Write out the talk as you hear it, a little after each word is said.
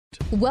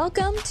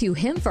Welcome to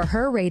Him for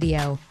Her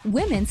Radio,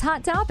 Women's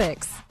Hot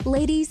Topics.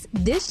 Ladies,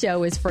 this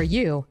show is for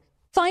you.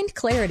 Find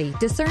clarity,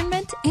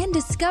 discernment, and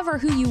discover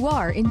who you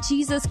are in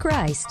Jesus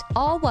Christ,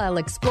 all while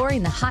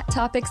exploring the hot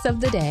topics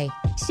of the day.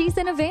 She's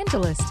an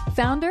evangelist,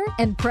 founder,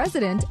 and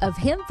president of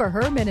Him for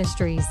Her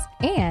Ministries,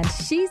 and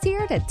she's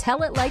here to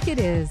tell it like it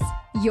is.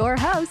 Your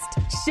host,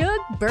 Shug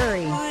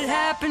Burry. What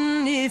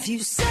happened if you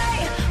say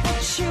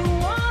what you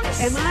want to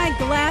say? Am I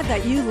glad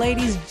that you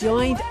ladies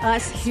joined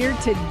us here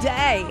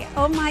today?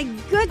 Oh my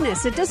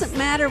goodness, it doesn't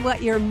matter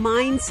what your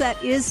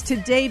mindset is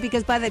today,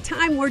 because by the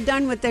time we're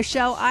done with the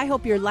show, I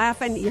hope you're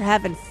laughing, you're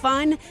having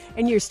fun,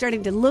 and you're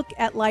starting to look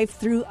at life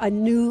through a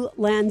new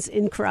lens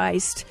in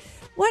Christ.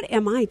 What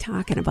am I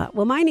talking about?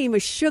 Well, my name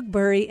is Shug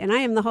Burry, and I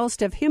am the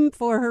host of Him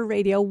for Her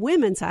Radio,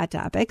 Women's Hot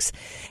Topics.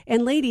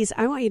 And ladies,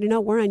 I want you to know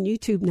we're on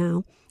YouTube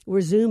now.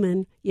 We're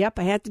Zooming. Yep,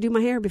 I had to do my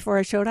hair before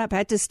I showed up. I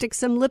had to stick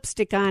some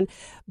lipstick on.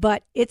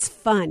 But it's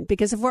fun,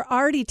 because if we're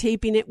already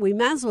taping it, we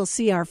might as well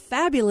see our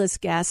fabulous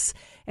guests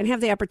and have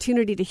the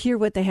opportunity to hear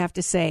what they have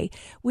to say.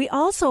 We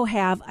also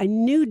have a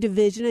new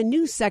division, a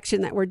new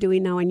section that we're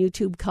doing now on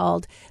YouTube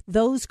called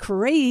Those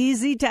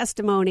Crazy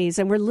Testimonies.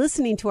 And we're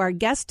listening to our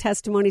guest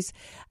testimonies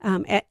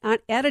at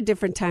a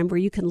different time, where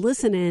you can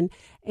listen in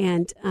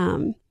and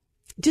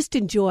just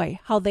enjoy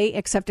how they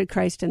accepted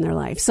Christ in their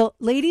life. So,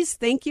 ladies,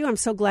 thank you. I'm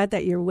so glad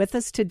that you're with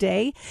us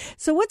today.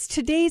 So what's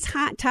today's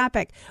hot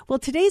topic? Well,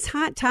 today's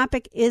hot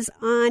topic is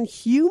on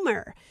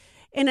humor.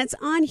 And it's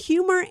on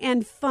humor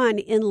and fun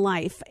in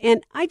life.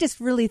 And I just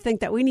really think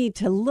that we need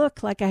to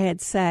look, like I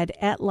had said,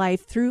 at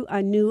life through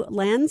a new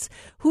lens.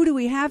 Who do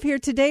we have here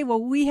today?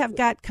 Well, we have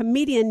got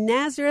comedian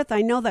Nazareth.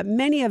 I know that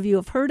many of you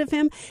have heard of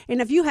him.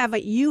 And if you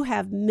haven't, you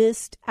have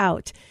missed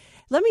out.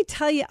 Let me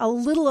tell you a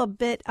little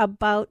bit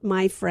about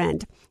my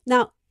friend.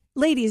 Now,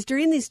 ladies,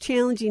 during these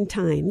challenging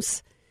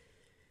times,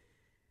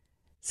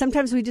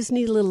 sometimes we just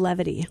need a little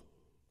levity,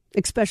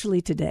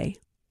 especially today.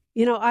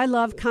 You know, I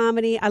love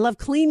comedy. I love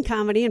clean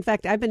comedy. In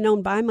fact, I've been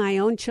known by my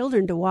own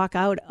children to walk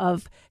out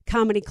of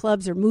comedy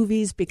clubs or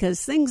movies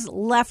because things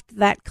left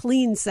that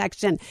clean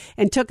section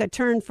and took a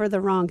turn for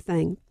the wrong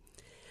thing.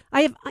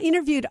 I have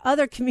interviewed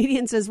other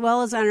comedians as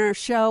well as on our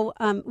show.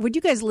 Would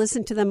you guys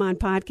listen to them on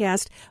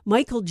podcast?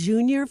 Michael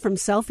Jr. from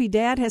Selfie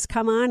Dad has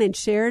come on and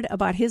shared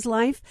about his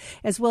life,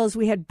 as well as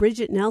we had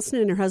Bridget Nelson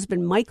and her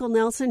husband Michael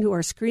Nelson, who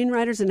are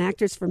screenwriters and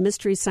actors for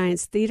Mystery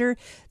Science Theater,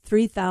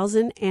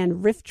 3000,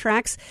 and Riff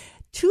Tracks.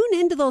 Tune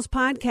into those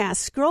podcasts,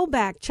 scroll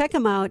back, check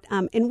them out,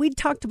 and we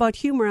talked about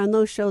humor on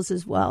those shows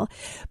as well.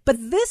 But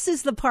this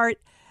is the part,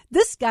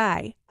 this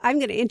guy I'm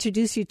going to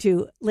introduce you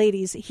to,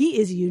 ladies, he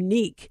is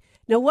unique.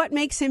 Now, what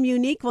makes him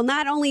unique? Well,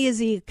 not only is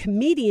he a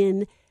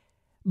comedian,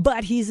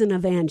 but he's an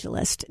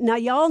evangelist. Now,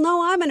 y'all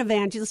know I'm an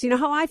evangelist. You know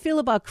how I feel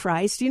about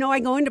Christ. You know, I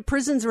go into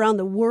prisons around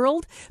the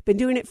world, been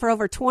doing it for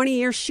over 20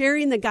 years,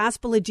 sharing the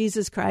gospel of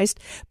Jesus Christ.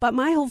 But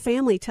my whole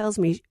family tells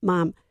me,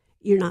 Mom,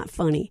 you're not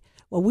funny.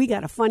 Well, we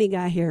got a funny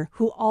guy here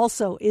who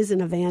also is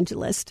an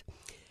evangelist.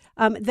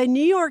 The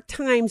New York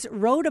Times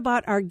wrote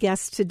about our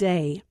guest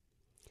today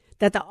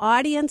that the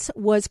audience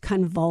was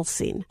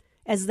convulsing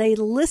as they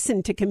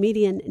listened to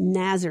comedian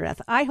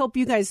Nazareth. I hope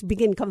you guys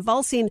begin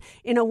convulsing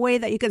in a way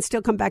that you can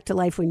still come back to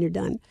life when you're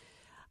done.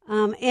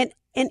 And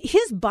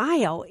his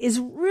bio is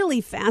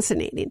really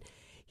fascinating.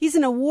 He's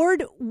an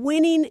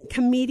award-winning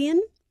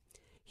comedian.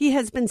 He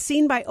has been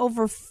seen by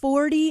over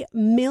 40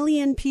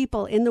 million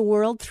people in the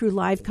world through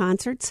live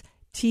concerts,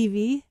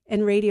 TV,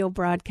 and radio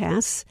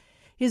broadcasts.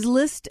 His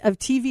list of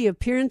TV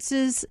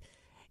appearances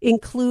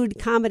include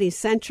Comedy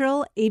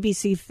Central,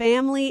 ABC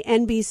Family,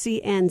 NBC,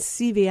 and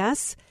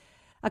CBS.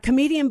 A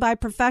comedian by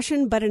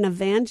profession, but an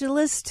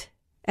evangelist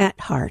at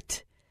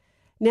heart.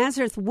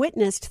 Nazareth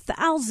witnessed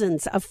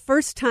thousands of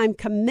first-time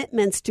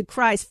commitments to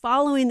Christ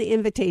following the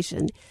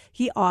invitation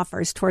he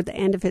offers toward the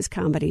end of his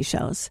comedy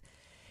shows.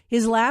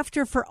 His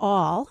Laughter for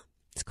All,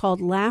 it's called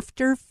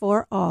Laughter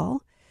for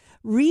All,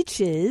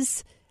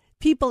 reaches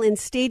people in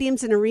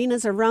stadiums and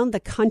arenas around the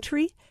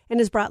country and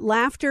has brought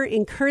laughter,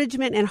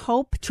 encouragement, and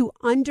hope to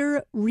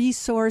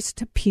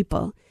under-resourced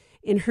people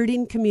in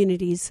hurting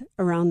communities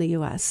around the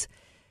U.S.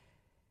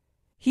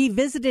 He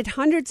visited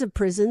hundreds of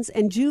prisons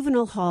and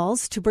juvenile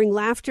halls to bring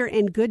laughter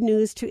and good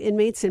news to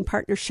inmates in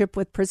partnership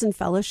with Prison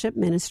Fellowship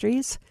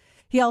Ministries.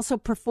 He also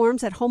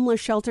performs at homeless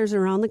shelters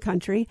around the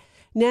country.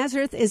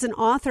 Nazareth is an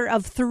author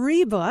of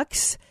 3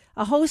 books,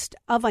 a host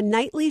of a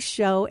nightly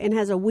show, and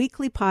has a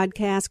weekly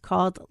podcast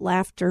called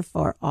Laughter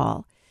for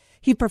All.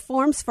 He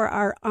performs for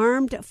our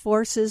armed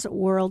forces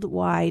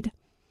worldwide.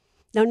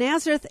 Now,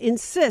 Nazareth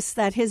insists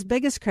that his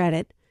biggest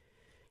credit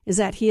is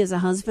that he is a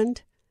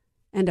husband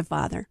and a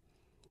father.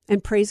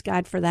 And praise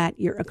God for that.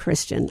 You're a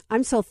Christian.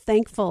 I'm so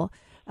thankful,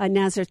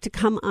 Nazareth, to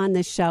come on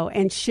this show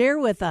and share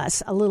with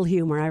us a little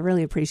humor. I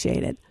really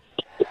appreciate it.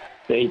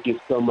 Thank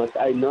you so much.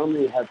 I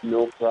normally have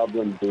no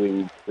problem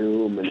doing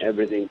Zoom and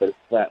everything, but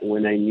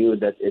when I knew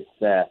that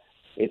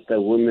it's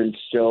a women's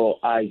show,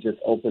 I just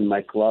opened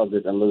my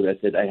closet and looked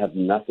at it. I have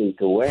nothing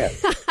to wear.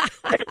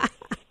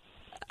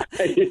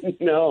 I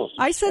didn't know.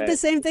 I said the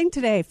same thing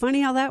today.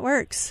 Funny how that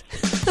works.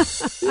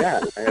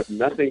 Yeah, I have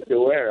nothing to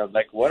wear. I'm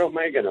like, what am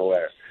I going to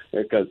wear?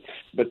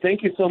 But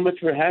thank you so much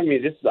for having me.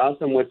 This is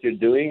awesome what you're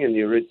doing, and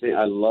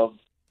I love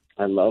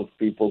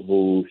people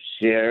who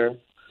share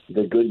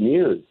the good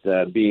news,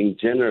 being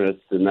generous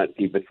to not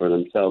keep it for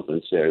themselves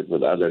and share it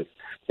with others.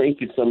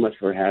 Thank you so much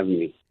for having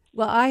me.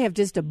 Well, I have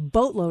just a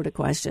boatload of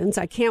questions.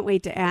 I can't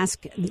wait to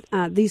ask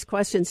these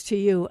questions to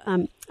you.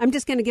 I'm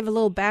just going to give a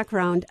little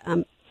background.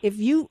 If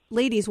you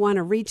ladies want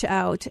to reach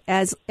out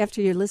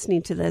after you're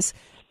listening to this,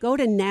 go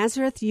to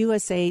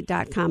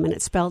NazarethUSA.com, and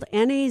it's spelled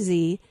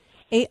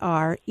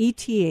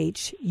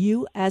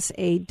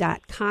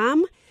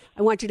NazarethUSA.com.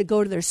 I want you to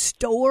go to their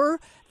store.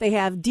 They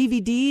have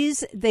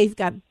DVDs. They've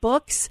got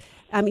books.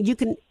 You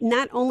can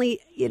not only,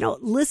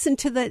 listen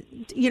to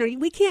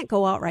we can't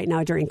go out right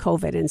now during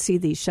COVID and see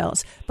these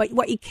shows, but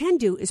what you can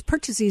do is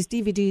purchase these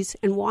DVDs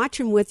and watch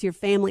them with your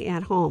family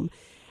at home.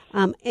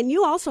 And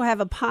you also have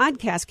a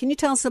podcast. Can you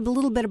tell us a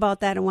little bit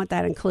about that and what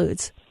that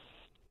includes?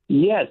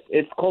 Yes,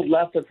 it's called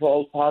Laughter for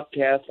All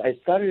Podcast. I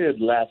started it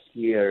last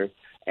year,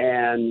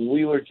 and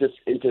we were just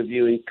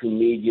interviewing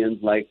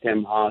comedians like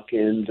Tim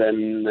Hawkins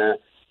and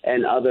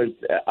other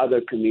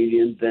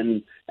comedians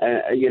and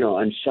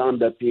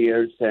Shonda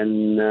Pierce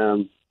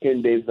and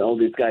Ken Davis, all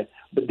these guys.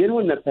 But then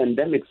when the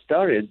pandemic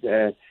started,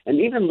 and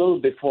even a little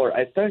before,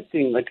 I started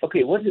seeing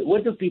okay,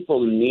 what do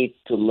people need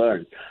to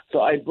learn? So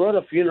I brought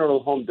a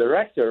funeral home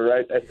director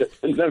right at the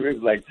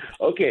pandemic.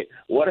 Okay,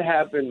 what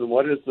happened?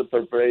 What is the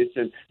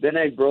preparation? Then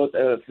I brought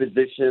a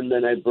physician.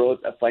 Then I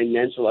brought a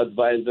financial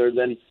advisor.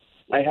 Then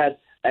I had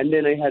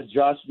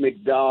Josh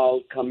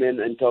McDowell come in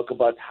and talk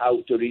about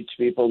how to reach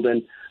people.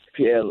 Then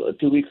 2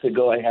 weeks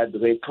ago, I had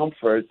Ray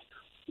Comfort.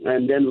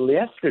 And then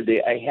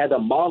yesterday, I had a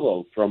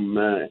model from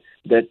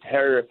that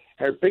her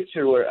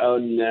picture were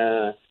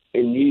on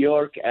in New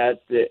York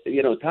at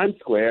Times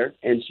Square,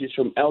 and she's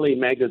from LA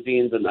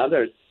magazines and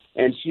others,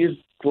 and she's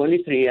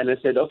 23. And I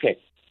said, okay,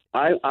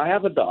 I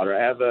have a daughter.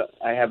 I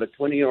have a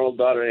 20-year-old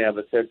daughter. I have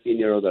a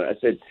 13-year-old daughter. I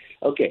said,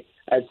 okay.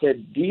 I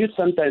said, do you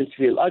sometimes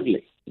feel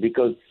ugly?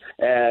 Because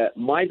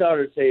my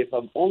daughter say, if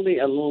I'm only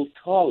a little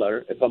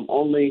taller, if I'm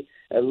only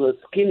a little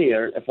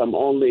skinnier, if I'm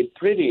only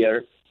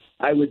prettier,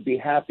 I would be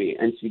happy.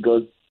 And she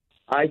goes,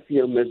 I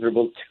feel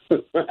miserable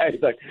too. I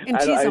was like,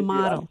 and she's a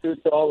model. I'm too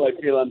tall. I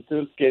feel I'm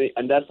too skinny,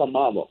 and that's a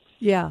model.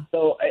 Yeah.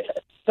 So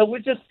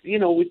we just,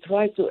 we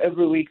try to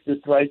every week to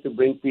try to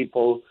bring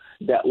people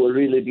that will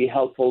really be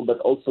helpful, but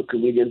also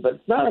comedians. But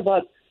it's not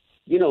about,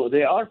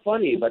 they are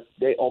funny, but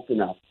they open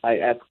up. I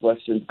ask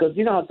questions because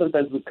how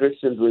sometimes with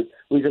Christians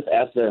we just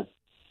ask the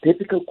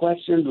typical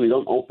questions. We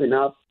don't open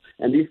up.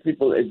 And these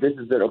people, this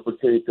is their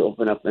opportunity to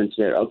open up and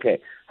share. Okay,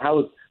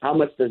 how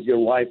much does your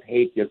wife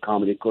hate your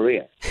comedy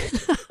career?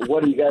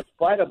 What do you guys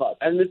fight about?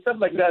 And it's stuff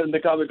like that. And the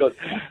comic goes,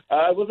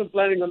 I wasn't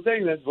planning on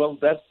saying this. Well,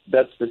 that's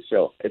the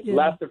show. It's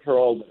laughter for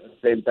all, but at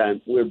the same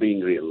time, we're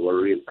being real.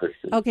 We're real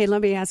Christians. Okay,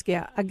 let me ask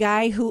you. A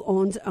guy who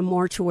owns a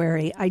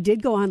mortuary, I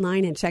did go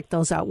online and check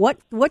those out.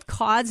 What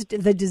caused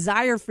the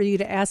desire for you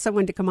to ask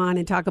someone to come on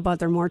and talk about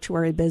their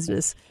mortuary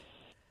business?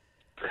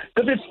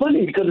 Because it's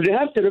funny, because you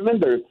have to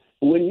remember,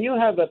 when you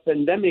have a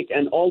pandemic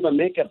and all the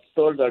makeup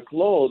stores are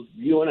closed,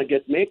 you want to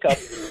get makeup,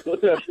 go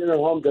to a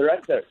funeral home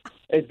director.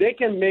 If they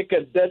can make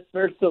a dead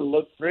person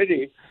look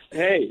pretty,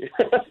 hey.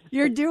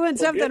 You're doing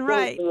something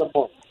right.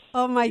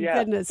 Oh, my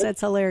goodness.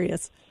 That's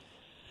hilarious.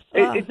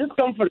 It's just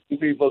comforting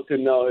people to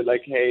know,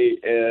 hey,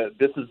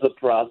 this is the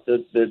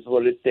process. This is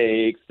what it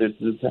takes. This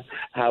is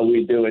how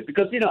we do it.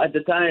 Because, at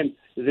the time,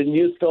 the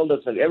news told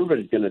us that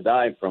everybody's going to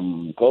die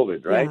from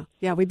COVID, right?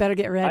 Yeah, we better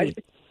get ready.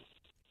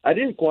 I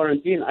didn't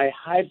quarantine. I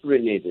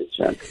hibernated,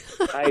 Chuck.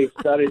 I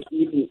started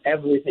eating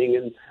everything,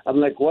 and I'm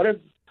like, what if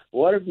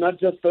not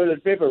just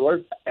toilet paper? What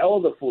if all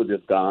the food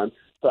is gone?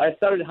 So I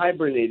started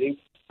hibernating,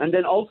 and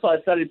then also I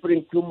started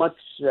putting too much,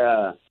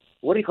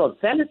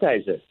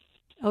 sanitizer.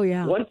 Oh,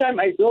 yeah. One time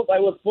I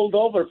was pulled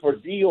over for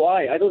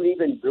DUI. I don't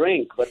even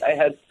drink, but I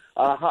had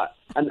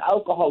an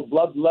alcohol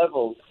blood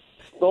level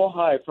so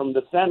high from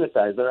the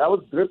sanitizer. I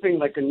was dripping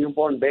like a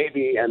newborn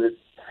baby, and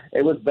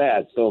it was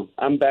bad, so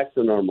I'm back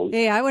to normal.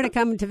 Hey, I would have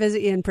come to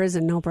visit you in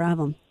prison, no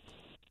problem.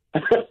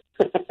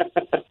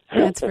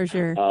 That's for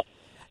sure.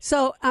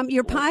 So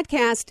your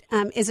podcast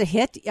is a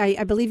hit.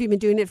 I believe you've been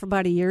doing it for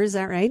about a year. Is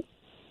that right?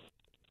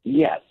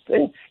 Yes.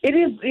 It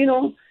is,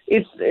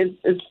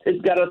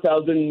 it's got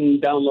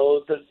 1,000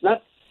 downloads.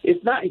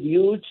 It's not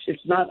huge.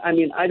 It's not,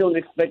 I don't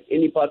expect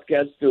any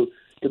podcast to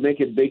make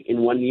it big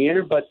in 1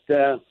 year, but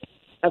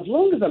as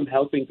long as I'm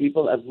helping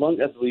people, as long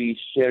as we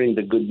sharing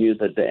the good news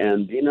at the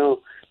end,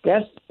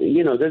 that's,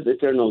 there's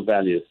eternal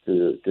values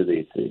to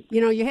these things.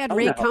 You had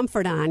Ray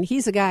Comfort on.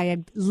 He's a guy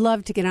I'd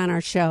love to get on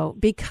our show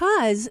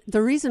because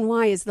the reason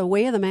why is the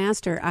way of the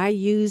master. I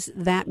use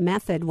that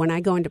method when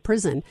I go into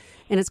prison,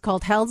 and it's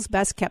called Hell's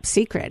Best Kept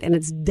Secret, and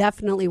it's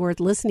definitely worth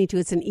listening to.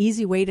 It's an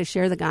easy way to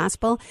share the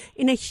gospel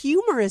in a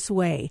humorous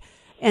way.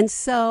 And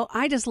so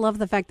I just love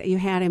the fact that you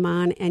had him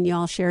on and you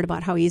all shared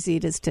about how easy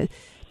it is to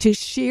to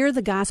share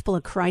the gospel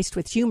of Christ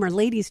with humor.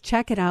 Ladies,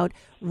 check it out.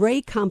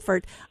 Ray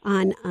Comfort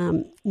on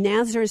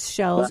Nazareth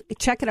Shows.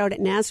 Check it out at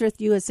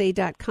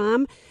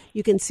NazarethUSA.com.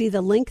 You can see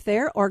the link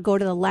there, or go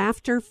to the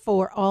Laughter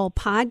for All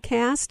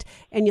podcast,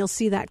 and you'll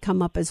see that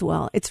come up as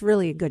well. It's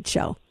really a good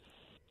show.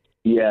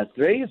 Yes,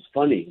 Ray is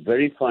funny,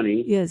 very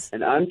funny. Yes.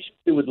 And I'm sure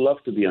he would love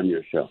to be on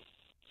your show.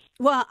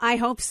 Well, I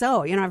hope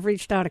so. I've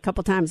reached out a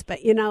couple times, but,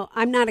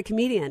 I'm not a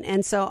comedian.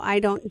 And so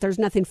there's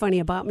nothing funny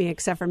about me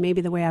except for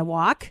maybe the way I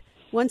walk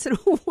once in a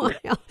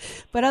while.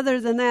 But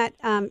other than that,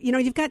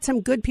 you've got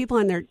some good people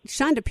on there.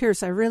 Shonda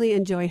Pierce, I really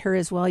enjoy her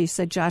as well. You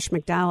said Josh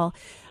McDowell.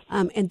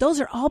 And those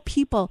are all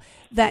people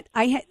that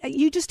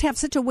you just have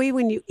such a way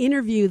when you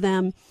interview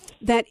them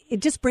that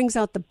it just brings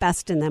out the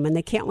best in them, and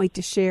they can't wait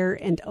to share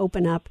and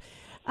open up.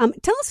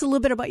 Tell us a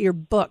little bit about your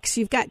books.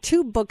 You've got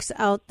 2 books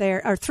out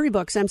there, or 3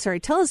 books, I'm sorry.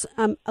 Tell us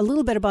a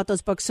little bit about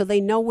those books so they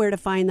know where to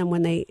find them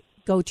when they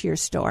go to your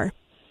store.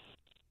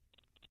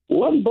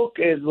 One book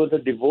was a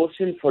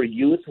devotion for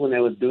youth when I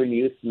was doing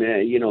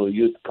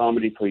youth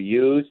comedy for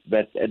youth,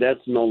 but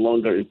that's no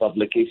longer in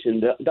publication.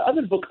 The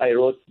other book I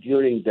wrote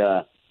during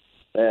the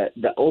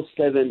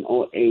 07,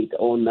 08,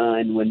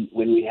 09 when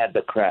we had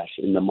the crash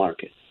in the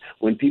market,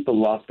 when people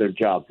lost their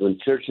jobs, when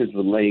churches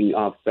were laying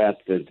off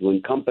pastors, when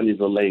companies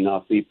were laying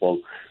off people.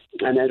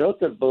 And I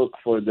wrote the book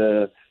for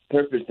the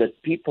purpose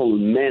that people,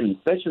 men,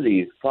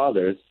 especially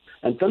fathers,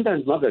 and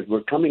sometimes mothers,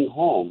 were coming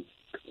home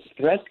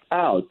stressed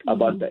out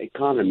about the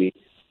economy,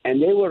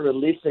 and they were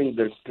releasing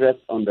their stress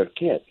on their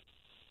kids.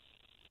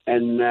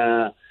 And,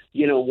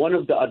 one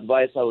of the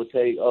advice I would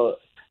say,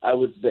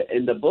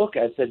 in the book,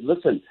 I said,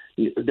 listen,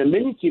 the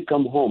minute you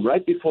come home,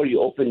 right before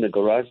you open the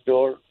garage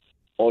door,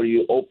 or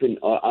you open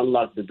or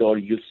unlock the door,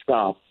 you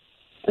stop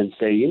and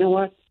say, you know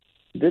what?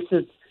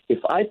 If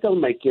I tell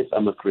my kids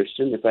I'm a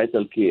Christian, if I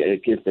tell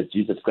kids that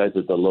Jesus Christ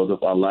is the Lord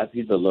of our life,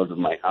 He's the Lord of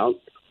my house,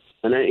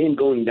 and I ain't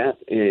going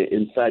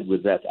inside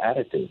with that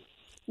attitude.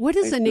 What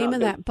is the name of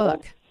that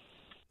book?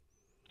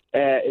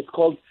 It's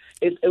called,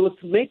 it was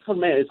made for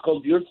men. It's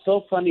called You're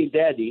So Funny,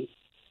 Daddy,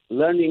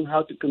 Learning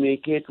How to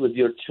Communicate with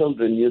Your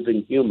Children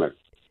Using Humor.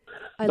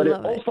 But it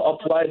also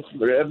applies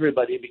for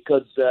everybody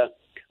because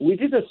we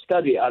did a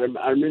study,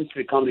 our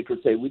ministry Comedy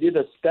Crusade, we did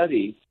a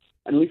study,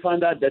 and we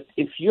found out that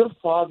if your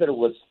father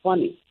was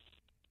funny,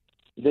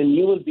 then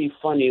you will be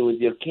funny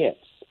with your kids.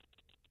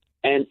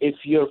 And if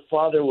your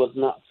father was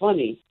not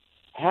funny,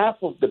 half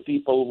of the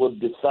people would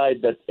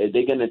decide that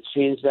they're going to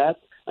change that,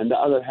 and the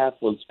other half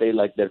will stay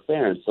like their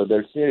parents, so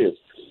they're serious.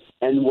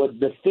 And what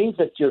the things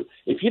that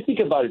if you think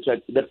about it, Chuck,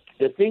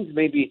 the things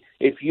maybe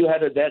if you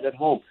had a dad at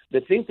home,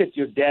 the things that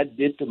your dad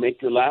did to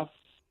make you laugh,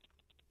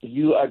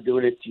 you are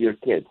doing it to your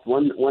kids.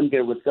 One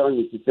girl was telling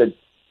me, she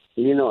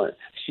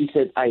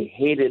said, I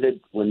hated it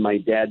when my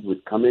dad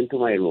would come into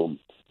my room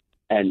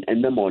and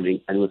in the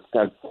morning and would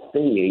start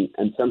singing,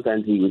 and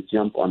sometimes he would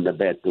jump on the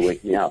bed to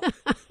wake me up.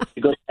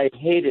 She goes, I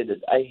hated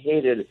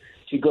it.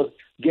 She goes,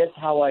 guess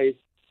how I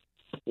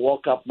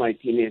woke up my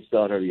teenage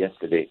daughter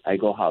yesterday? I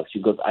go, how?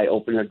 She goes, I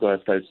opened her door,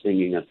 I started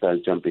singing, and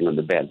started jumping on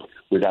the bed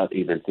without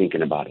even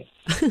thinking about it.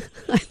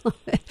 I love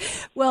it.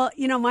 Well,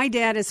 my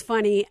dad is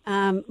funny.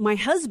 My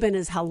husband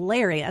is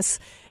hilarious.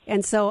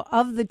 And so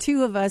of the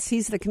two of us,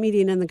 he's the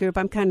comedian in the group.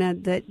 I'm kind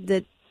of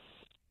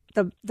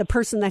the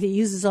person that he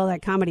uses all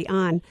that comedy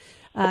on.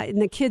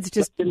 And the kids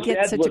just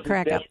get such a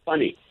crack up.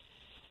 Funny.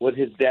 Was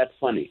his dad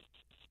funny?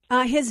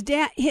 His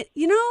dad,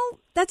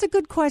 that's a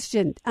good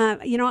question.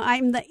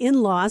 I'm the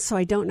in-law, so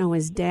I don't know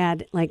his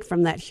dad, like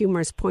from that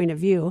humorous point of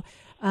view.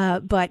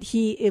 But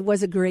it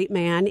was a great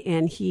man,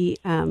 and he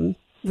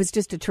was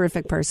just a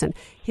terrific person.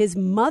 His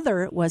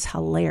mother was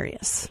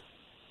hilarious.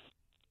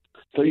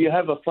 So you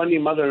have a funny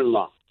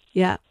mother-in-law.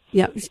 Yeah.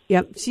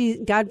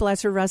 God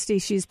bless her, Rusty.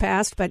 She's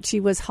passed, but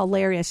she was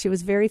hilarious. She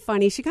was very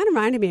funny. She kind of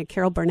reminded me of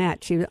Carol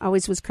Burnett. She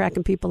always was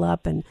cracking people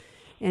up and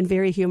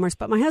very humorous.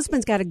 But my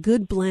husband's got a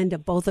good blend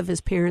of both of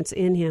his parents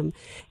in him.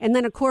 And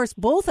then, of course,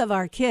 both of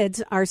our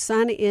kids, our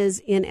son is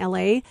in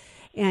L.A.,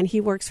 and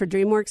he works for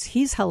DreamWorks.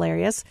 He's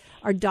hilarious.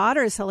 Our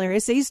daughter is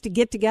hilarious. They used to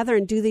get together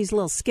and do these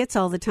little skits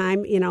all the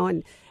time,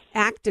 and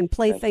act and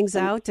play things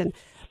out.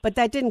 But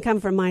that didn't come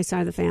from my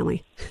side of the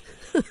family.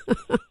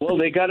 Well,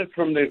 they got it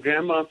from their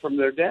grandma, from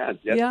their dad.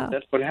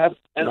 That's what happened.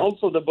 And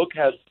also the book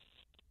has,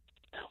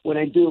 when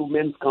I do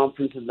men's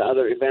conferences and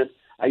other events,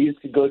 I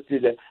used to go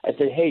to I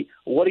said, hey,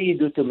 what do you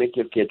do to make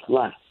your kids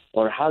laugh?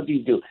 Or how do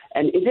you do?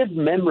 And it is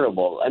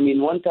memorable. I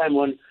mean, one time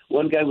one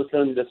guy was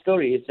telling me the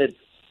story. He said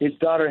his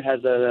daughter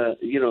has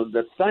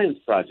the science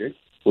project,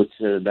 which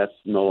that's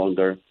no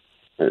longer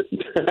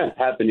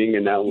happening,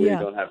 and now we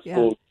don't have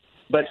school.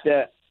 But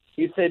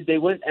he said they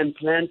went and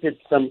planted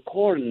some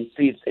corn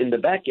seeds in the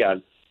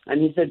backyard. And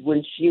he said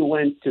when she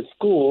went to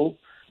school,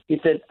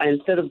 he said,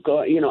 instead of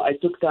I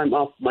took time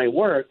off my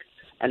work,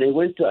 and I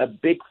went to a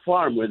big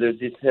farm where there's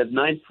this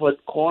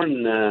 9-foot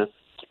corn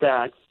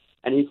stacks.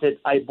 And he said,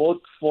 I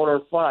bought 4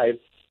 or 5,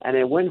 and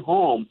I went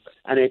home,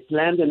 and I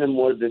planted them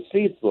where the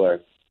seeds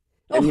were.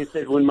 And he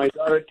said, when my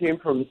daughter came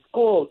from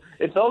school,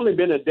 it's only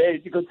been a day.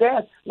 She goes,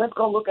 Dad, let's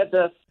go look at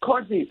the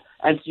cornseeds.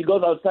 And she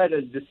goes outside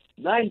and this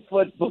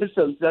 9-foot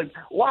bushel. She's like,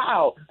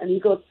 wow. And he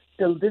goes,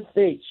 till this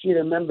day, she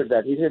remembered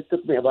that. He said, it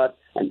took me about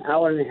an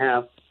hour and a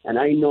half. And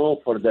I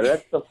know for the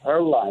rest of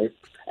her life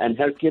and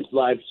her kids'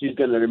 life, she's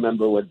going to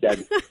remember what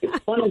Dad.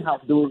 It's funny how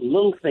doing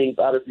little things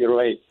out of your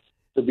way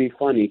to be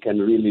funny can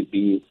really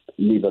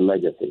leave a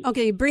legacy.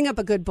 Okay, you bring up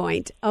a good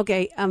point.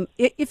 Okay,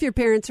 if your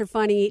parents are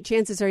funny,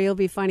 chances are you'll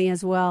be funny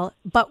as well.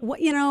 But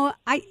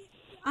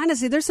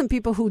honestly, there's some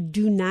people who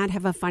do not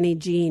have a funny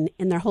gene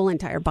in their whole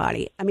entire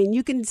body. I mean,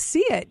 you can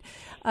see it,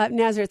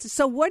 Nazareth.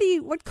 So,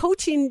 what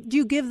coaching do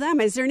you give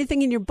them? Is there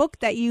anything in your book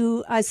that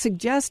you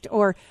suggest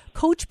or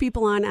coach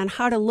people on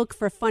how to look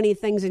for funny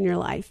things in your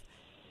life?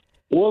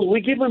 Well, we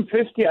give them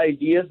 50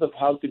 ideas of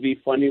how to be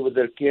funny with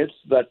their kids,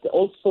 but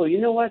also, you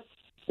know what?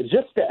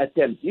 Just the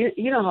attempt. You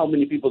know how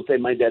many people say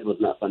my dad was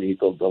not funny? He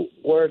told the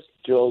worst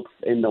jokes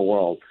in the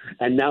world,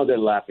 and now they're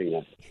laughing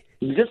at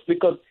it. Just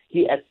because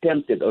he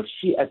attempted or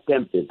she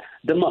attempted.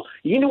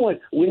 You know what?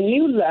 When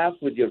you laugh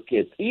with your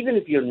kids, even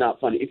if you're not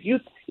funny, if you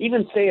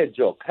even say a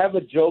joke, have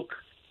a joke,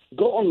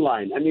 go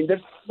online. I mean, there's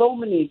so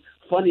many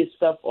funny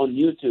stuff on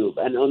YouTube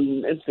and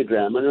on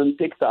Instagram and on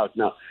TikTok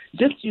now.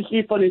 Just you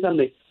see funny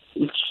something,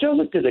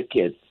 show it to the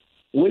kids.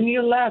 When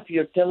you laugh,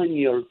 you're telling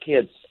your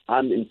kids,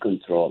 I'm in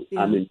control.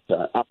 Yeah. I'm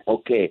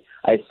okay.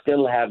 I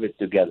still have it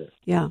together.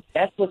 Yeah.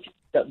 That's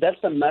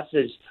the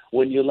message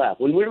when you laugh.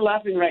 When we're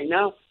laughing right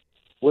now,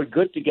 we're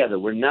good together.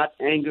 We're not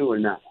angry. We're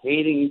not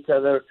hating each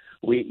other.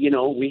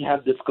 We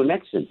have this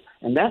connection.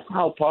 And that's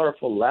how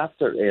powerful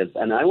laughter is.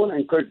 And I want to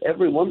encourage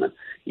every woman,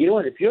 you know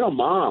what, if you're a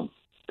mom,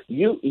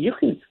 you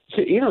can,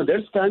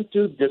 there's time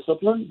to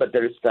discipline, but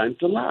there's time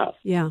to laugh.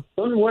 Yeah.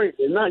 Don't worry.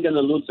 They're not going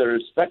to lose their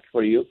respect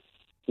for you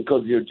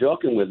because you're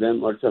joking with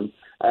them or some.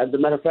 As a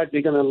matter of fact,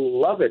 they're going to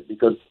love it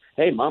because,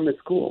 hey, mom is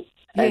cool.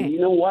 Hey. And you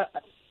know what?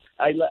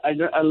 I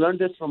learned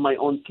this from my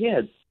own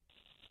kids,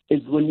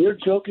 is when you're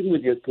joking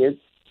with your kids,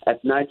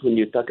 at night when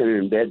you're tucking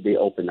in bed, they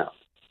open up.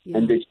 Yeah.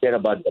 And they share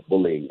about the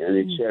bullying and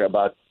they share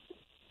about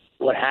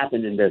what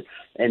happened in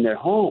their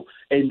home,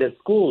 in their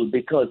school.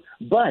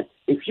 But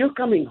if you're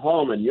coming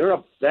home and you're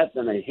upset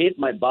and I hate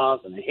my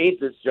boss and I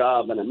hate this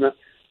job and I'm not,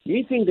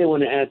 you think they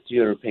want to add to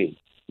your pain.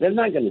 They're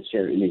not going to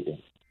share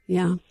anything.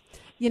 Yeah.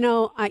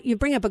 You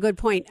bring up a good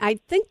point. I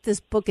think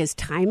this book is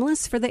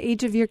timeless for the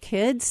age of your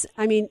kids.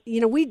 I mean,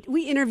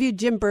 we interviewed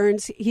Jim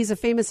Burns. He's a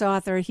famous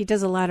author. He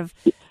does a lot of,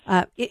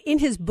 in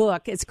his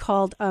book, it's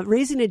called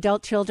Raising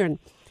Adult Children,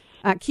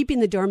 Keeping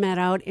the Doormat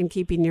Out and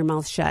Keeping Your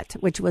Mouth Shut,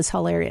 which was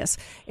hilarious.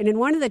 And in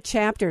one of the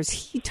chapters,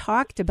 he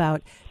talked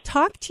about,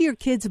 talk to your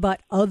kids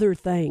about other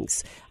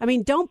things. I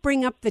mean, don't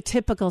bring up the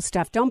typical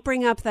stuff. Don't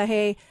bring up the,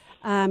 hey,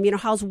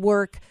 how's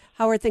work?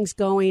 How are things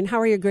going? How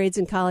are your grades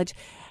in college?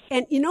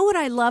 And you know what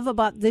I love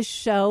about this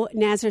show,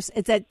 Nazareth,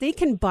 is that they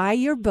can buy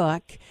your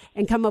book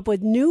and come up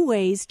with new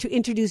ways to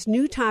introduce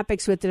new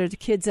topics with their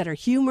kids that are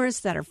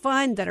humorous, that are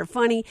fun, that are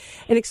funny.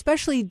 And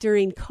especially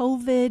during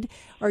COVID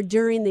or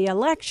during the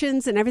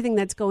elections and everything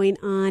that's going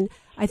on,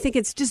 I think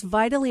it's just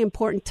vitally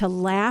important to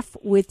laugh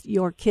with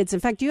your kids. In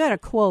fact, you had a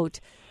quote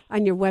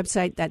on your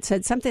website that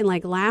said something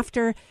like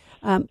laughter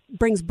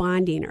brings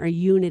bonding or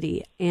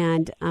unity.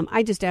 And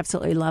I just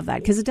absolutely love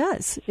that because it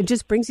does. It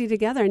just brings you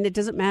together, and it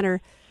doesn't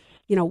matter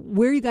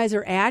where you guys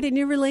are at in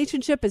your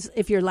relationship. Is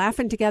if you're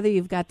laughing together,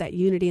 you've got that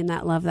unity and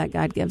that love that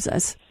God gives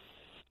us.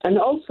 And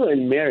also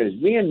in marriage,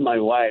 me and my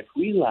wife,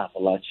 we laugh a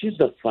lot. She's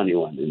the funny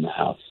one in the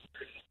house.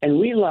 And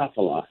we laugh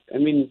a lot. I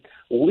mean,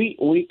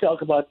 we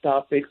talk about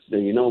topics,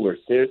 and, we're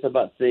serious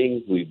about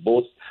things. We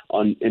both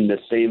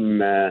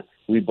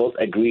we both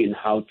agree in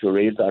how to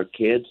raise our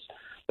kids.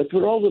 But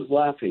we're always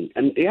laughing.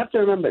 And you have to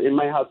remember, in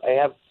my house, I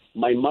have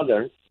my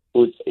mother,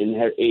 who's in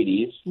her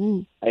 80s.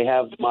 I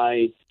have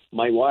my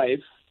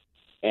wife,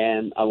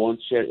 and I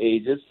won't share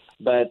ages,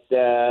 but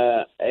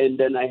and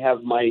then I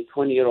have my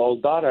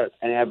 20-year-old daughter,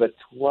 and I have a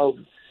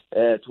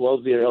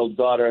 12-year-old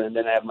daughter, and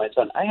then I have my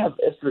son. I have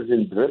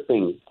estrogen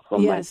dripping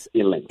from my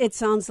feelings. It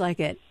sounds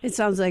like it.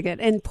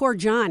 And poor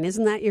John,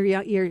 isn't that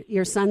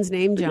your son's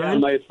name, John? Yeah,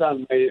 my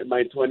son,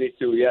 my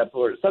 22. Yeah,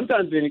 poor.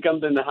 Sometimes when he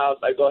comes in the house,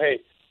 I go,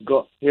 hey,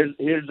 go. Here's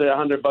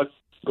 $100.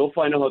 Go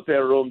find a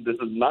hotel room. This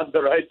is not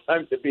the right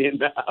time to be in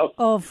the house.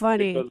 Oh,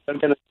 funny! Because they're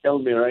gonna kill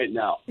me right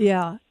now.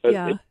 Yeah, but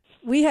yeah.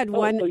 We had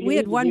one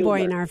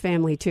boy in our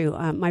family too,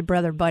 my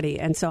brother Buddy,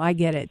 and so I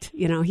get it.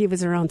 He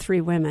was around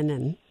 3 women,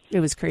 and it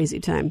was crazy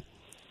time.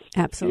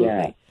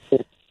 Absolutely. Yeah.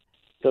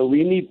 So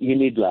you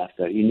need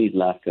laughter. You need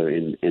laughter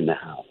in the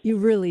house. You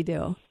really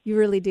do. You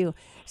really do.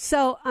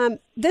 So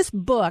this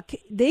book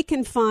they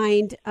can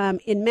find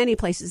in many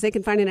places. They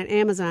can find it on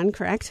Amazon,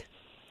 correct?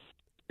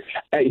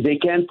 They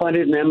can find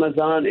it on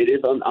Amazon. It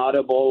is on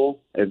Audible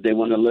if they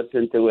want to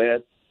listen to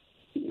it.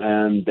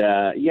 And,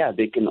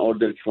 they can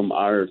order it from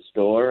our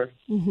store.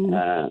 Mm-hmm.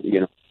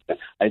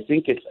 I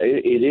think it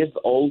is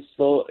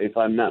also, if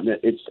I'm not,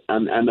 it's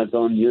on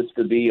Amazon, used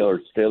to be,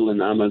 or still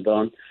in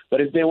Amazon, But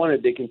if they want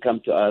it, they can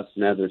come to us,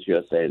 Nazareth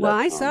USA. Well,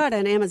 I saw it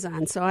on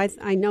Amazon, so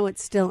I know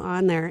it's still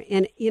on there.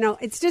 And,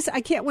 it's just, I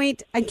can't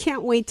wait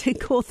to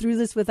go through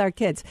this with our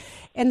kids.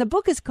 And the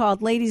book is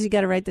called, ladies, you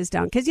got to write this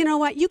down. Because you know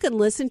what? You can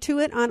listen to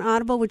it on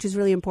Audible, which is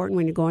really important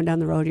when you're going down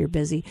the road, you're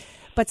busy.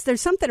 But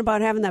there's something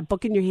about having that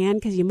book in your hand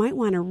because you might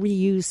want to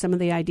reuse some of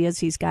the ideas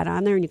he's got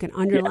on there, and you can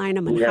underline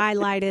them and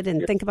highlight it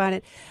and think about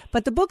it.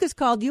 But the book is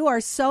called You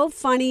Are So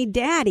Funny,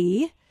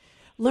 Daddy,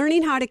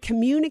 Learning How to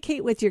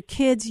Communicate with Your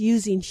Kids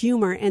Using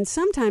Humor. And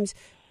sometimes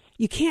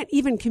you can't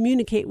even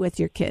communicate with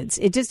your kids.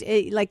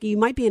 Like you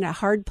might be in a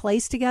hard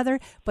place together,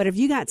 but if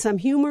you got some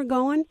humor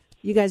going,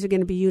 you guys are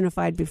going to be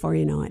unified before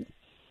you know it.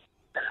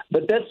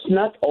 But that's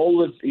not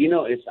always,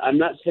 I'm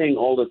not saying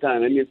all the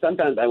time. I mean,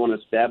 sometimes I want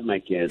to stab my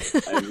kids.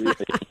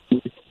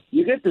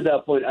 You get to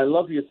that point, I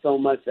love you so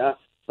much,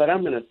 but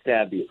I'm going to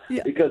stab you.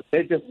 Yeah. Because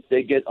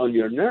they get on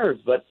your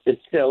nerves. But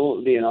it's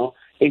still,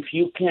 if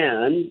you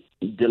can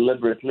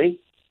deliberately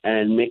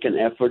and make an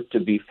effort to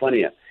be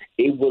funnier,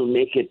 it will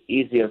make it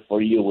easier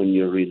for you when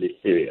you're really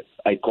serious.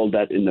 I call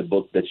that in the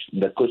book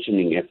the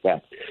cushioning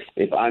effect.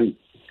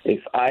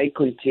 If I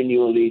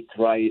continually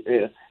try,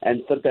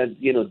 and sometimes,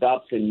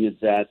 Dobson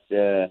used that,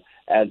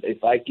 as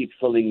if I keep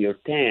filling your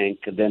tank,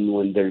 then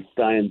when there's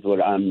times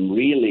where I'm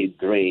really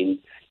drained,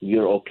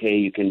 you're okay,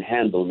 you can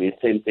handle me.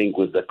 Same thing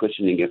with the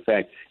cushioning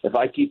effect. If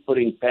I keep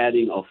putting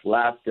padding of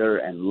laughter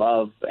and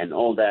love and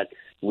all that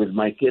with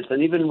my kids,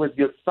 and even with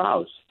your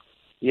spouse,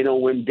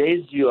 when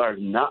days you are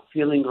not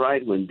feeling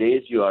right, when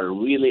days you are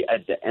really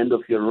at the end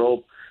of your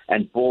rope,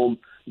 and boom,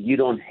 you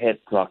don't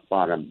hit rock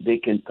bottom. They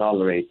can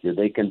tolerate you.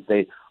 They can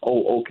say,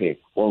 oh, okay,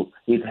 well,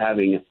 he's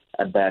having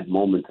a bad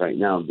moment right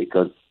now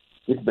because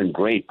he's been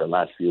great the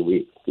last few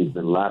weeks. He's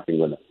been laughing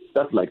with us.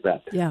 Stuff like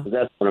that. Yeah. So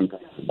that's what I'm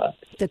talking about.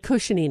 The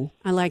cushioning.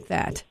 I like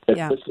that. The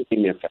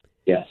cushioning effect.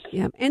 Yes.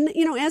 Yeah. And,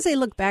 as they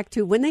look back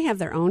to when they have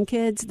their own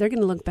kids, they're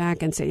going to look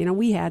back and say,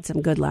 we had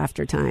some good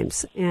laughter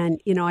times.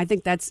 And, I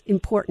think that's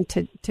important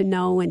to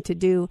know and to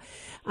do.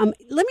 Let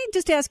me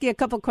just ask you a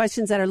couple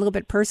questions that are a little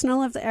bit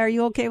personal. Are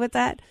you okay with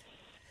that?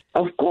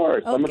 Of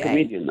course. Okay. I'm a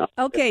comedian. No.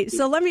 Okay.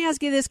 So let me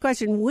ask you this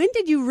question. When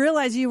did you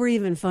realize you were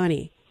even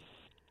funny?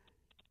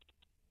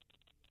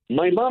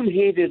 My mom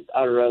hated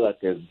our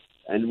relatives.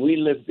 And we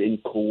lived in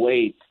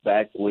Kuwait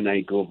back when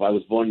I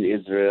was born in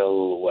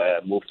Israel,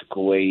 moved to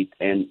Kuwait.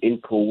 And in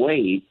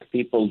Kuwait,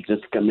 people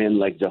just come in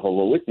like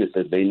Jehovah's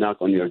Witnesses. They knock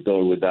on your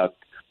door without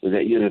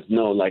you just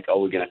know, like,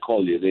 oh, we're going to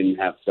call you. They didn't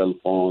have cell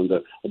phones.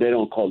 Or they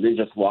don't call. They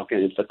just walk in.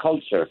 It's a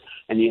culture.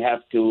 And you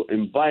have to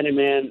invite them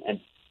in and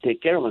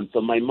take care of them.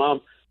 So my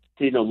mom,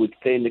 would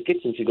stay in the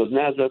kitchen. She goes,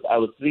 Nazareth, I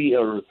was 3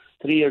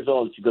 years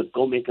old. She goes,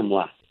 go make them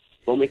laugh.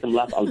 Go make them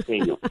laugh, I'll pay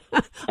you.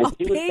 And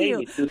she would pay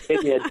me. She would pay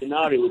me a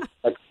dinar. It was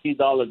like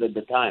 $3 at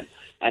the time.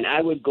 And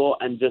I would go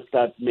and just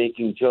start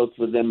making jokes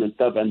with them and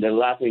stuff, and they're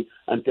laughing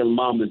until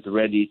mom is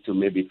ready to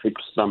maybe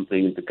fix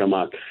something to come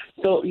out.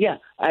 So, yeah,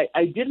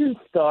 I didn't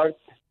start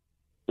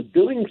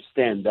doing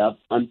stand-up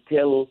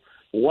until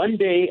one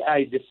day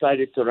I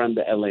decided to run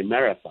the LA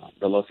Marathon,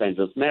 the Los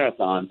Angeles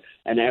Marathon,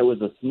 and I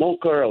was a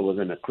smoker. I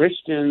wasn't a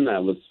Christian. I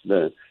was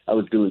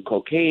doing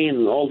cocaine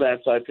and all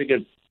that, so I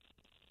figured,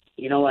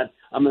 you know what,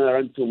 I'm going to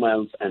run 2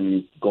 miles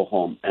and go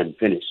home and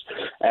finish.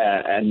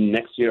 And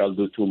next year I'll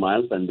do 2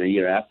 miles, and the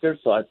year after,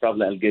 so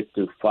I'll get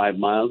to 5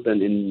 miles,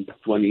 and in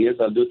 20 years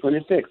I'll do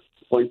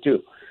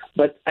 26.2.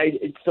 But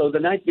so the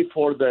night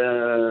before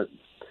the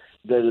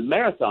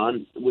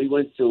marathon, we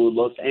went to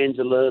Los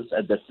Angeles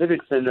at the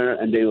Civic Center,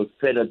 and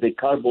they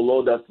carbo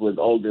load us with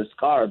all this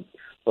carbs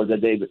for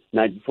the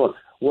night before.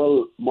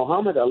 Well,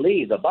 Muhammad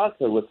Ali, the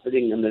boxer, was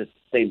sitting in the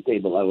same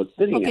table I was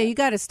sitting at. Okay, you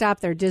got to stop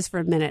there just for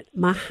a minute.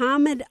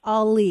 Muhammad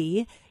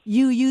Ali,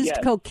 you used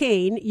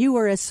cocaine, you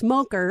were a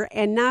smoker,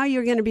 and now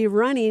you're going to be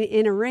running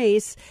in a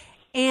race.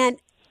 And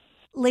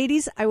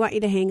ladies, I want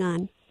you to hang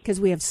on, because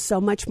we have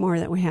so much more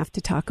that we have to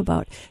talk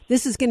about.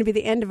 This is going to be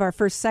the end of our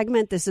first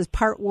segment. This is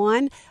part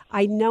 1.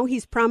 I know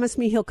he's promised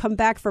me he'll come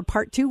back for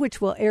part 2, which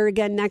will air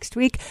again next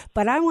week.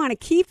 But I want to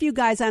keep you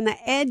guys on the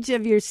edge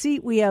of your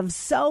seat. We have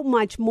so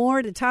much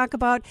more to talk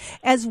about,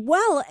 as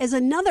well as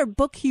another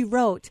book he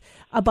wrote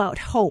about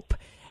hope.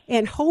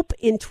 And hope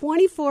in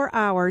 24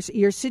 hours,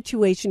 your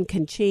situation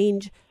can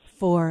change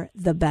for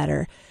the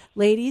better.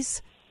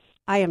 Ladies,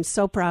 I am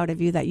so proud of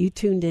you that you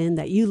tuned in,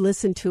 that you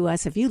listened to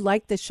us. If you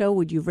like the show,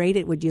 would you rate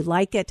it? Would you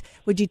like it?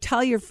 Would you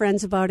tell your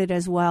friends about it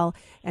as well?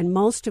 And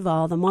most of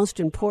all, the most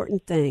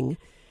important thing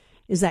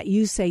is that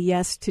you say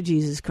yes to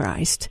Jesus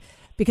Christ,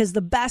 because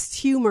the best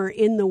humor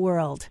in the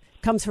world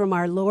comes from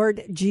our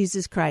Lord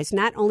Jesus Christ.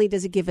 Not only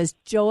does he give us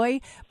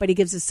joy, but he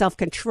gives us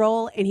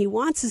self-control, and he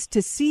wants us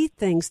to see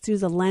things through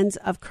the lens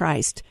of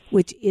Christ,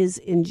 which is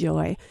in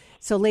joy.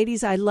 So,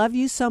 ladies, I love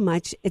you so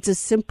much. It's a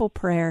simple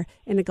prayer,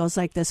 and it goes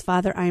like this.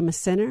 Father, I am a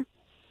sinner.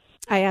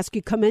 I ask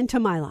you, come into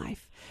my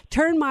life.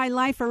 Turn my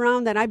life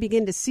around, that I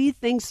begin to see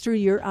things through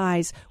your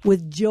eyes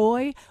with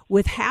joy,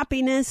 with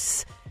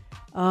happiness.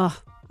 Oh,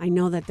 I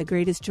know that the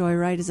greatest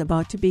joyride is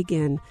about to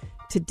begin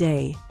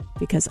today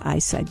because I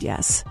said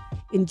yes.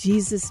 In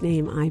Jesus'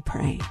 name I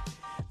pray.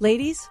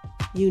 Ladies,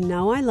 You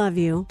know I love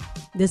you.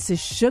 This is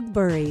Shug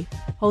Burry,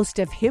 host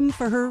of Him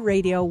for Her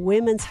Radio,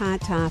 Women's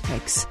Hot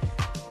Topics.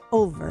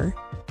 Over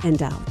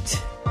and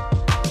out.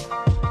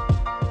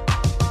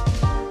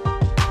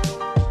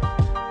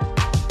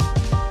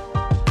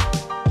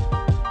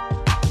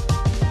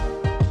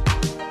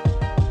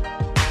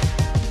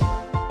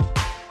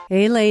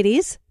 Hey,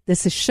 ladies.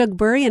 This is Shug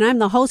Burry, and I'm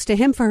the host of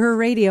Him for Her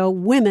Radio,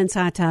 Women's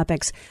Hot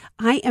Topics.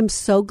 I am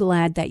so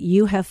glad that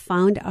you have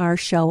found our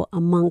show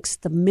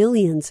amongst the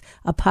millions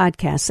of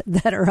podcasts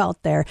that are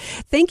out there.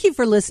 Thank you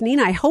for listening.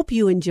 I hope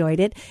you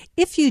enjoyed it.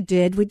 If you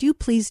did, would you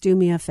please do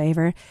me a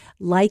favor?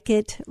 Like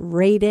it,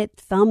 rate it,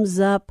 thumbs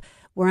up.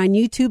 We're on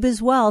YouTube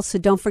as well, so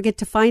don't forget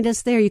to find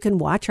us there. You can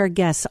watch our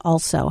guests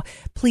also.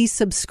 Please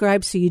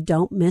subscribe so you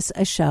don't miss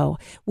a show.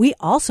 We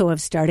also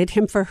have started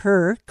Him for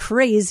Her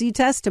Crazy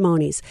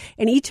Testimonies,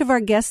 and each of our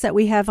guests that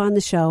we have on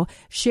the show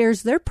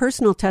shares their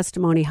personal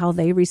testimony, how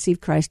they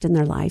received Christ in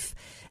their life.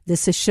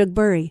 This is Shug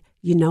Burry.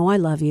 You know I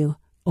love you.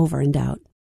 Over and out.